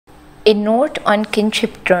A note on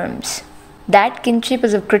kinship terms. That kinship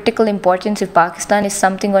is of critical importance in Pakistan is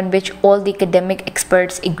something on which all the academic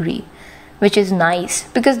experts agree, which is nice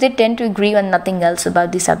because they tend to agree on nothing else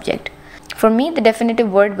about the subject. For me, the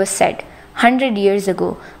definitive word was said 100 years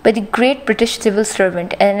ago by the great British civil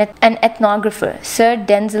servant and an ethnographer, Sir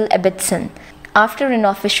Denzil Abetson. After an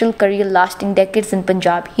official career lasting decades in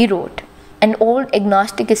Punjab, he wrote, "An old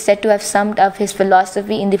agnostic is said to have summed up his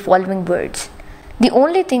philosophy in the following words. The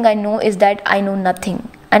only thing I know is that I know nothing,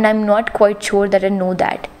 and I'm not quite sure that I know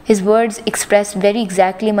that." His words express very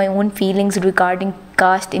exactly my own feelings regarding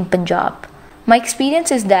caste in Punjab. My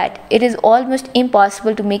experience is that it is almost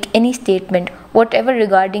impossible to make any statement whatever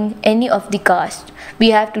regarding any of the castes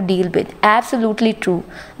we have to deal with. Absolutely true,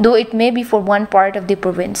 though it may be for one part of the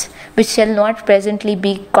province, which shall not presently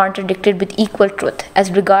be contradicted with equal truth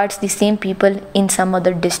as regards the same people in some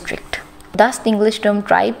other district. Thus, the English term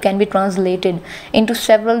tribe can be translated into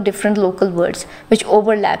several different local words which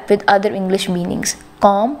overlap with other English meanings.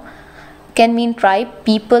 Qaum can mean tribe,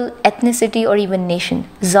 people, ethnicity, or even nation.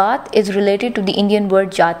 Zaat is related to the Indian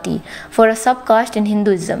word jati for a subcaste in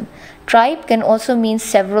Hinduism. Tribe can also mean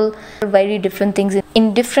several very different things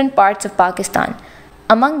in different parts of Pakistan.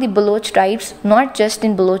 Among the Baloch tribes, not just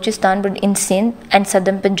in Balochistan but in Sindh and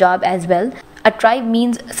southern Punjab as well, a tribe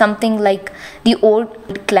means something like the old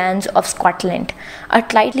clans of Scotland, a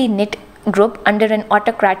tightly knit group under an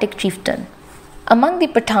autocratic chieftain. Among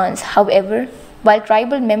the Pathans, however, while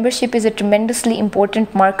tribal membership is a tremendously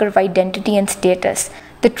important marker of identity and status,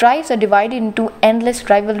 the tribes are divided into endless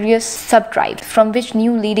rivalrous sub-tribes from which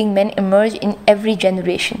new leading men emerge in every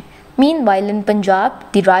generation. Meanwhile, in Punjab,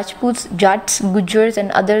 the Rajputs, Jats, Gujars,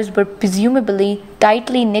 and others were presumably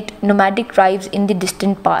tightly knit nomadic tribes in the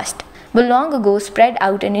distant past, but long ago spread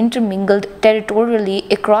out and intermingled territorially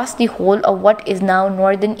across the whole of what is now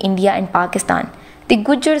northern India and Pakistan. The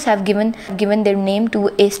Gujars have given their name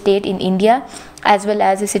to a state in India as well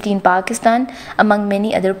as a city in Pakistan, among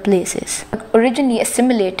many other places. Originally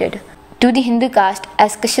assimilated to the Hindu caste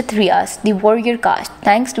as Kshatriyas, the warrior caste,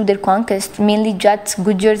 thanks to their conquest, mainly Jats,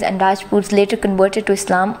 Gujars, and Rajputs later converted to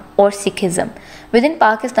Islam or Sikhism. Within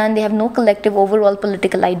Pakistan, they have no collective overall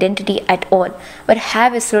political identity at all, but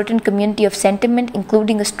have a certain community of sentiment,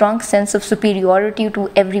 including a strong sense of superiority to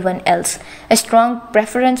everyone else, a strong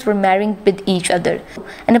preference for marrying with each other.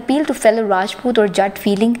 An appeal to fellow Rajput or Jat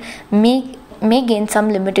feeling may gain some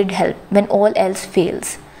limited help when all else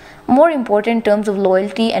fails. More important in terms of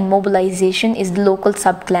loyalty and mobilization is the local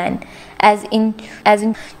sub-clan, as in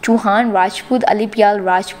Chauhan Rajput, Alipyal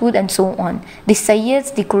Rajput, and so on. The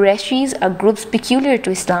Sayyids, the Qurayshis are groups peculiar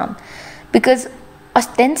to Islam because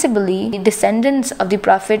ostensibly descendants of the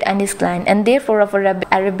Prophet and his clan and therefore of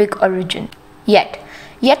Arabic origin. Yet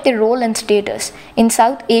their role and status in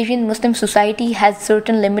South Asian Muslim society has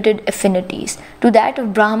certain limited affinities to that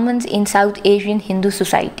of Brahmins in South Asian Hindu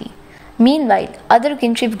society. Meanwhile, other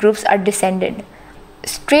kinship groups are descended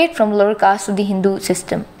straight from lower castes of the Hindu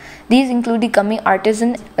system. These include the coming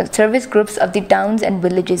artisan service groups of the towns and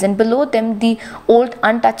villages, and below them the old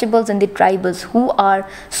untouchables and the tribals, who are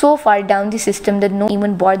so far down the system that no one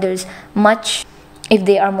even bothers much if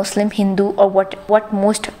they are Muslim, Hindu, or what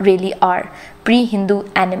most really are, pre-Hindu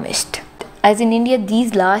animist. As in India,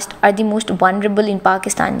 these last are the most vulnerable in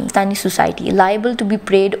Pakistani society, liable to be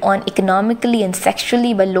preyed on economically and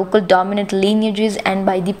sexually by local dominant lineages and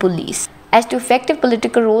by the police. As to effective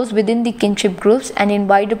political roles within the kinship groups and in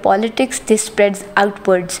wider politics, this spreads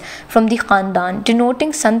outwards from the Khandan,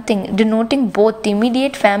 denoting both the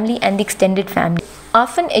immediate family and the extended family.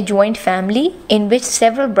 Often a joint family in which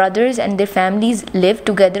several brothers and their families live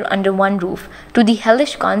together under one roof, to the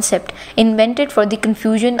hellish concept invented for the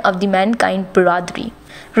confusion of the mankind biradri,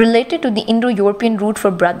 related to the Indo-European root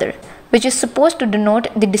for brother, which is supposed to denote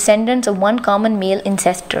the descendants of one common male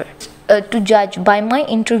ancestor. To judge by my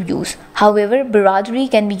interviews, however,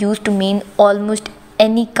 biradri can be used to mean almost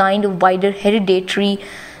any kind of wider hereditary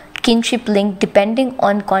kinship link depending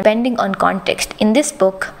on context. In this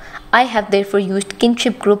book, I have therefore used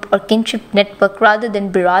kinship group or kinship network rather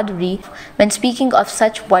than biradri when speaking of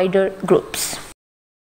such wider groups.